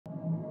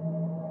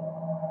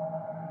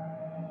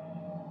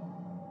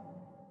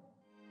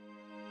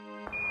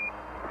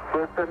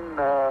Houston,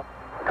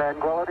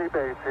 Tranquility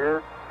Base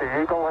here.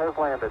 The Eagle has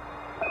landed.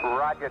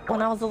 Roger.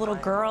 When I was a little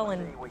girl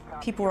and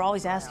people were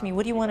always asking me,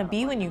 what do you want to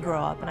be when you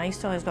grow up? And I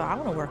used to always go, I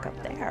want to work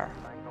up there.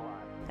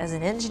 As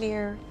an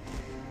engineer,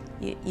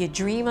 you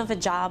dream of a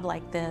job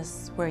like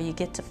this where you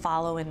get to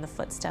follow in the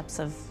footsteps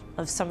of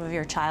some of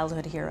your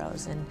childhood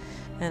heroes.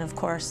 And of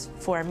course,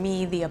 for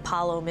me, the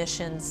Apollo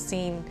missions,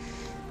 seeing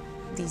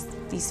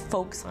these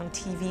folks on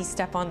TV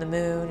step on the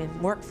moon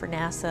and work for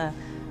NASA,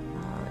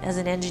 as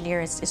an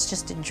engineer, it's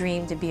just a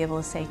dream to be able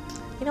to say,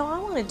 you know, I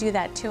want to do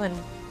that too, and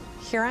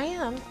here I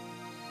am.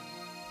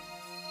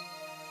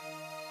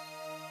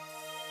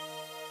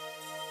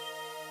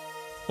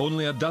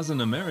 Only a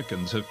dozen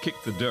Americans have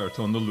kicked the dirt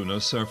on the lunar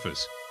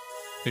surface.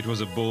 It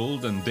was a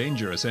bold and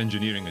dangerous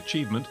engineering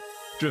achievement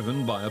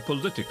driven by a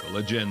political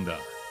agenda.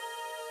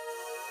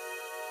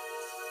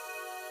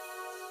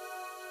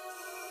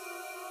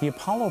 The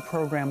Apollo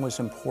program was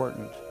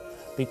important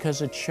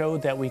because it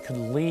showed that we could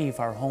leave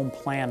our home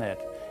planet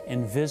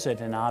and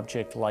visit an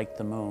object like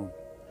the moon.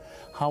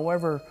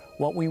 However,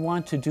 what we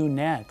want to do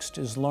next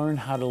is learn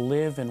how to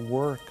live and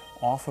work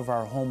off of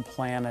our home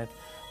planet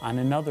on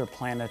another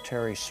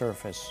planetary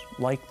surface,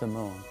 like the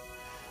moon.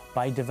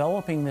 By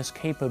developing this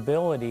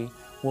capability,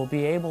 we'll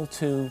be able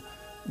to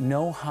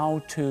know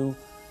how to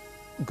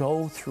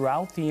go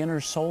throughout the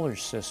inner solar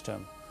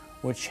system,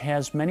 which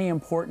has many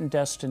important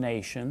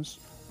destinations,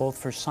 both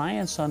for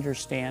science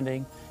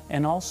understanding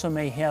and also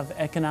may have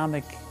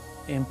economic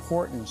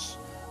importance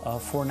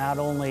for not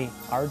only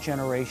our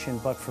generation,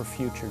 but for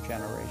future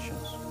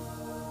generations.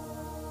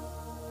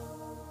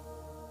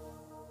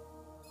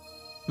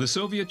 The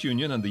Soviet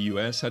Union and the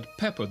US had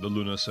peppered the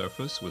lunar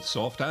surface with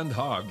soft and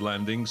hard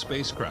landing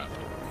spacecraft.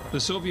 The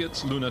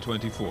Soviets' Luna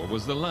 24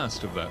 was the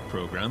last of that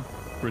program,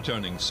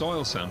 returning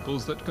soil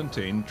samples that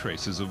contained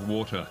traces of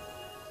water.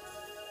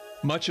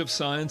 Much of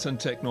science and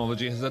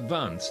technology has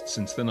advanced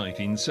since the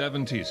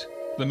 1970s.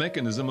 The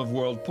mechanism of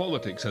world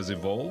politics has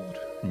evolved,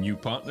 new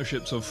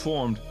partnerships have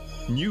formed,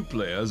 new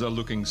players are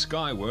looking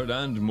skyward,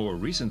 and more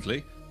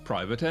recently,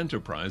 private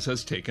enterprise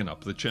has taken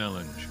up the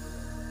challenge.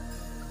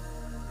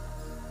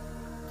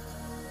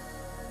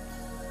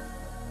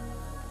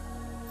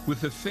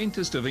 With the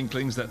faintest of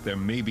inklings that there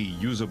may be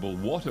usable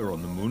water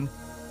on the moon,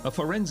 a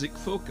forensic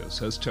focus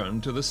has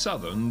turned to the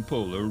southern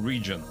polar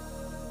region.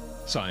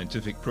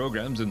 Scientific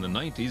programs in the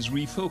 90s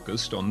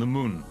refocused on the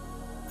moon.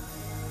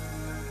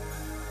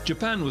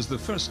 Japan was the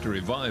first to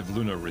revive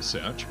lunar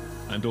research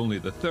and only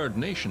the third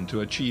nation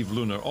to achieve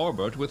lunar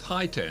orbit with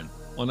Hi-10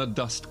 on a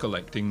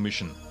dust-collecting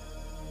mission.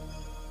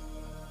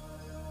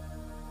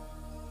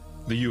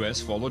 The US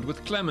followed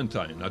with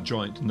Clementine, a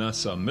joint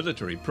NASA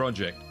military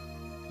project.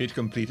 It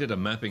completed a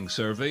mapping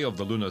survey of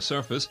the lunar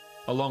surface,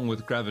 along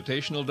with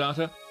gravitational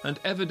data and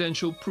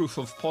evidential proof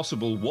of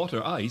possible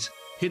water ice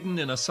hidden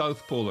in a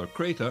south polar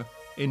crater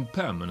in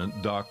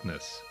permanent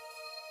darkness.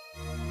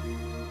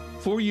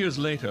 4 years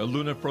later,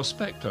 Lunar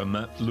Prospector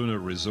mapped lunar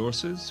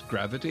resources,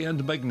 gravity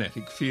and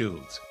magnetic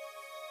fields.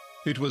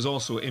 It was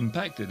also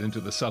impacted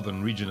into the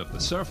southern region of the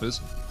surface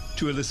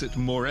to elicit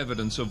more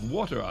evidence of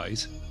water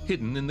ice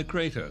hidden in the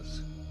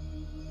craters.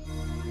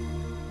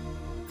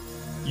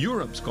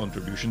 Europe's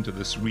contribution to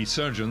this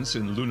resurgence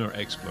in lunar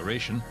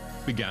exploration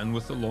began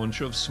with the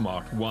launch of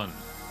Smart 1.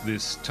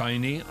 This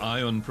tiny,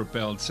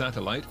 ion-propelled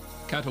satellite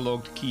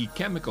catalogued key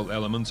chemical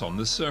elements on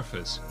the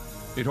surface.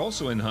 It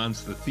also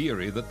enhanced the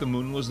theory that the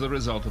moon was the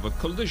result of a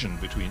collision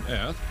between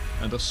Earth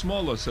and a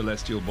smaller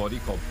celestial body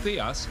called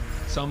Theas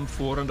some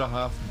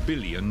 4.5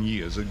 billion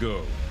years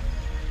ago.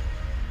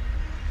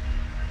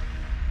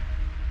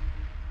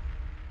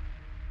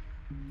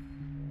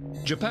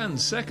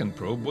 Japan's second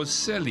probe was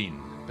Selene,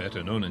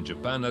 better known in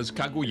Japan as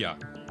Kaguya.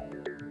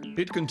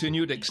 It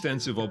continued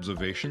extensive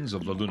observations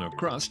of the lunar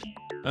crust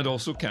and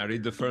also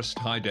carried the first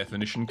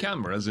high-definition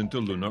cameras into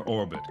lunar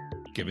orbit,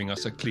 giving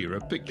us a clearer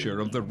picture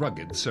of the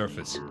rugged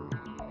surface.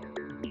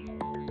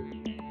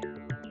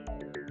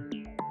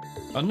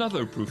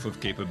 Another proof of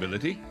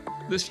capability,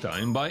 this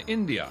time by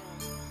India.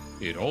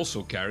 It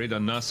also carried a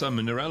NASA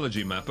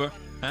mineralogy mapper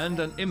and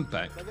an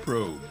impact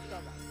probe.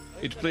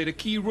 It played a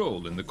key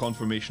role in the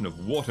confirmation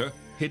of water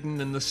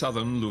hidden in the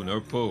southern lunar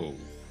pole.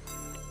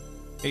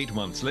 8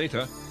 months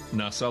later,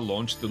 NASA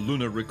launched the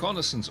Lunar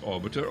Reconnaissance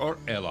Orbiter, or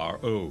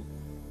LRO.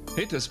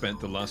 It has spent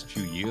the last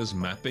few years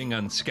mapping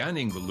and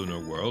scanning the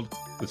lunar world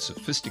with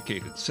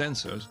sophisticated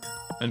sensors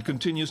and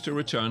continues to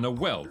return a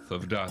wealth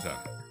of data.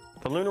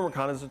 The Lunar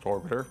Reconnaissance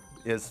Orbiter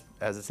is,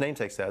 as its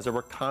namesake says, a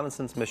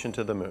reconnaissance mission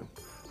to the moon.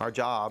 Our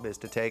job is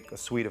to take a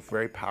suite of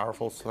very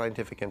powerful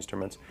scientific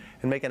instruments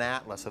and make an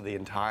atlas of the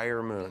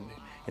entire moon,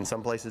 in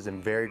some places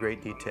in very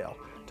great detail.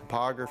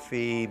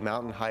 Topography,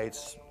 mountain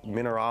heights,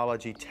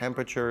 mineralogy,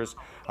 temperatures,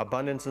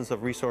 abundances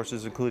of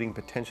resources, including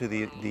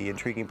potentially the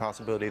intriguing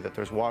possibility that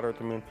there's water at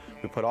the moon.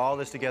 We put all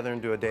this together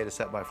into a data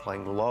set by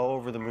flying low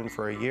over the moon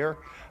for a year.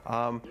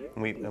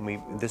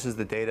 This is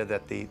the data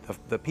that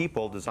the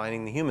people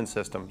designing the human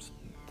systems,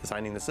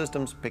 designing the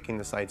systems, picking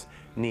the sites,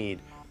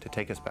 need to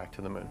take us back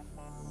to the moon.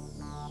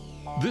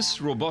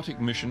 This robotic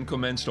mission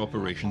commenced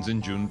operations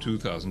in June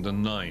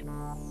 2009.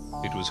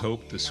 It was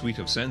hoped the suite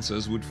of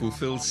sensors would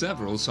fulfill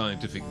several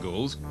scientific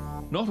goals,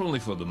 not only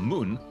for the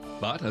Moon,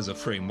 but as a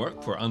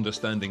framework for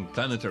understanding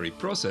planetary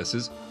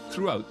processes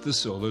throughout the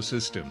solar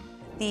system.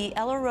 The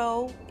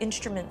LRO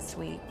instrument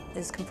suite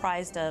is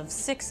comprised of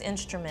 6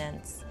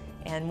 instruments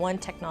and 1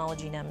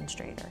 technology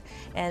demonstrator.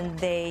 And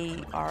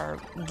they are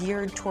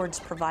geared towards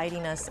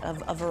providing us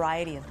a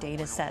variety of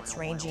data sets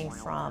ranging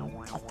from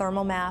a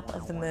thermal map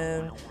of the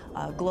Moon,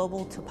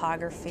 global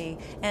topography,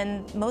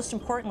 and most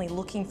importantly,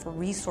 looking for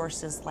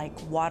resources like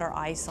water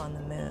ice on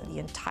the Moon. The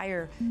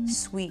entire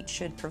suite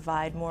should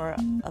provide more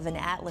of an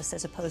atlas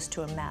as opposed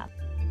to a map,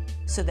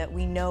 so that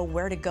we know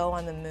where to go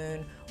on the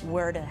Moon,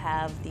 where to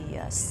have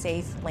the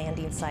safe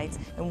landing sites,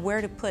 and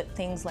where to put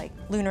things like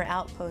lunar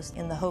outposts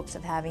in the hopes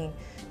of having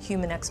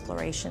human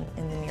exploration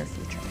in the near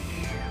future.